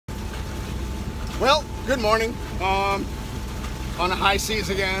Well, good morning. On the high seas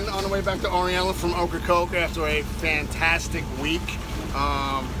again, on the way back to Oriental from Ocracoke after a fantastic week.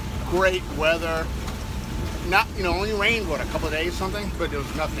 Great weather. Not, only rained, what, a couple of days, something? But it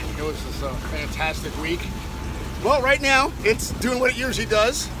was nothing. It was just a fantastic week. Well, right now, it's doing what it usually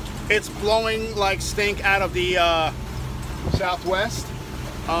does. It's blowing like stink out of the southwest.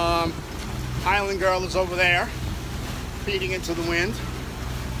 Island Girl is over there, feeding into the wind.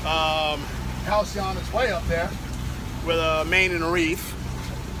 Halcyon is way up there with a main and a reef.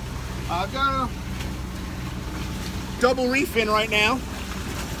 I've got a double reef in right now,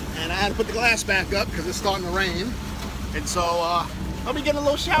 and I had to put the glass back up because it's starting to rain, and so I'll be getting a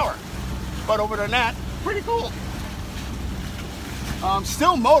little shower. But over than that, pretty cool.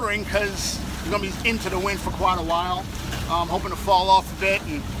 Still motoring because we're going to be into the wind for quite a while. I'm hoping to fall off a bit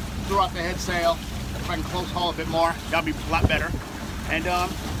and throw out the head sail. If I can close haul a bit more, that'll be a lot better. And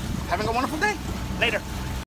having a wonderful day. Later.